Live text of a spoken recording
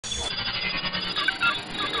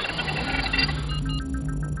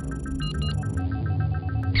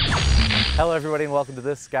Hello everybody and welcome to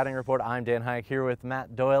this Scouting Report. I'm Dan Haiek here with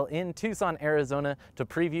Matt Doyle in Tucson, Arizona to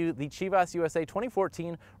preview the Chivas USA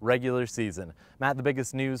 2014 regular season. Matt, the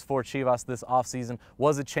biggest news for Chivas this offseason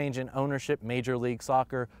was a change in ownership. Major League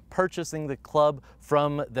Soccer purchasing the club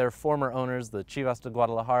from their former owners, the Chivas de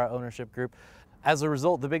Guadalajara ownership group. As a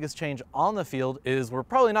result, the biggest change on the field is we're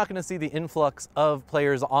probably not going to see the influx of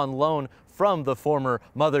players on loan from the former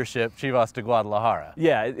mothership, Chivas de Guadalajara.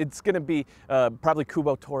 Yeah, it's going to be probably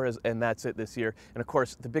Cubo Torres, and that's it this year. And of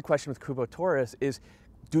course, the big question with Cubo Torres is,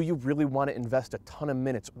 do you really want to invest a ton of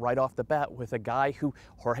minutes right off the bat with a guy who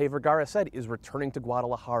Jorge Vergara said is returning to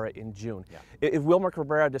Guadalajara in June? Yeah. If Wilmer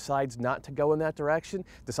Cabrera decides not to go in that direction,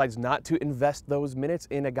 decides not to invest those minutes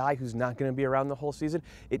in a guy who's not going to be around the whole season,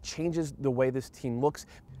 it changes the way this team looks.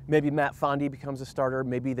 Maybe Matt Fondi becomes a starter.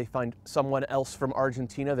 Maybe they find someone else from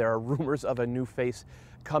Argentina. There are rumors of a new face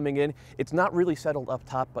coming in. It's not really settled up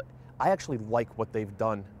top, but I actually like what they've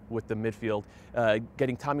done with the midfield,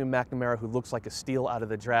 getting Tommy McNamara, who looks like a steal out of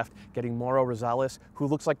the draft, getting Mauro Rosales, who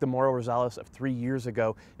looks like the Mauro Rosales of 3 years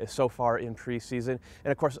ago so far in preseason.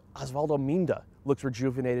 And of course, Osvaldo Minda looks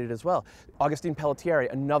rejuvenated as well. Agustin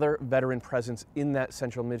Pelletieri, another veteran presence in that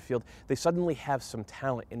central midfield. They suddenly have some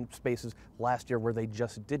talent in spaces last year where they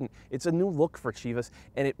just didn't. It's a new look for Chivas,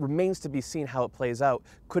 and it remains to be seen how it plays out.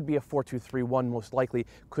 Could be a 4-2-3-1 most likely,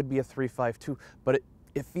 could be a 3-5-2, but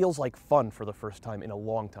it feels like fun for the first time in a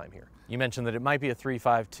long time here. You mentioned that it might be a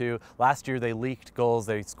 3-5-2. Last year they leaked goals.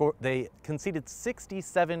 They conceded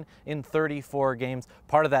 67 in 34 games.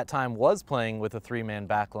 Part of that time was playing with a three-man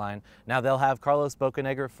back line. Now they'll have Carlos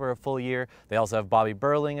Bocanegra for a full year. They also have Bobby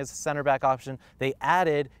Burling as a center back option. They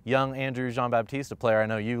added young Andrew Jean-Baptiste, a player I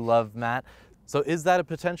know you love, Matt. So is that a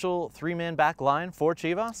potential three-man back line for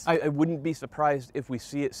Chivas? I wouldn't be surprised if we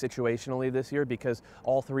see it situationally this year, because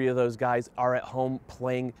all three of those guys are at home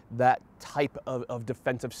playing that type of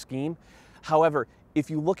defensive scheme. However, if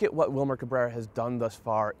you look at what Wilmer Cabrera has done thus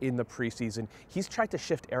far in the preseason, he's tried to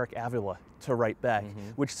shift Eric Avila to right back,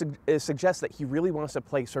 which suggests that he really wants to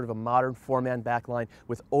play sort of a modern four-man back line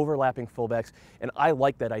with overlapping fullbacks. And I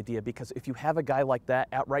like that idea, because if you have a guy like that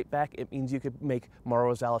at right back, it means you could make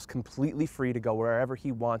Mauro Rosales completely free to go wherever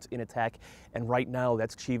he wants in attack. And right now,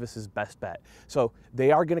 that's Chivas' best bet. So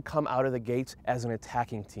they are going to come out of the gates as an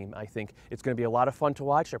attacking team, I think. It's going to be a lot of fun to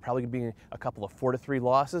watch. They're probably going to be a couple of 4-3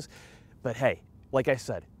 losses. But hey, like I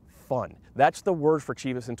said, fun. That's the word for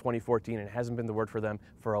Chivas in 2014, and it hasn't been the word for them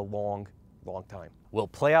for a long time. Will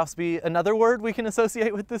playoffs be another word we can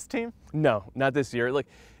associate with this team? No, not this year. Like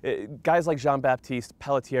guys like Jean-Baptiste,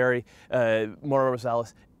 Pelletieri, Mauro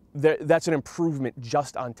Rosales, that's an improvement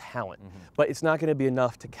just on talent. But it's not going to be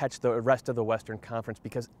enough to catch the rest of the Western Conference,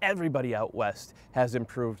 because everybody out west has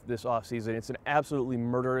improved this offseason. It's an absolutely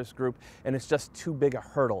murderous group, and it's just too big a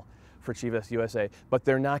hurdle for Chivas USA, but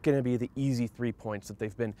they're not going to be the easy 3 points that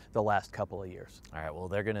they've been the last couple of years. All right, well,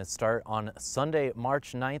 they're going to start on Sunday,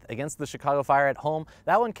 March 9th against the Chicago Fire at home.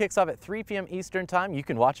 That one kicks off at 3 p.m. Eastern Time. You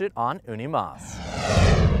can watch it on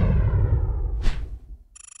Unimas.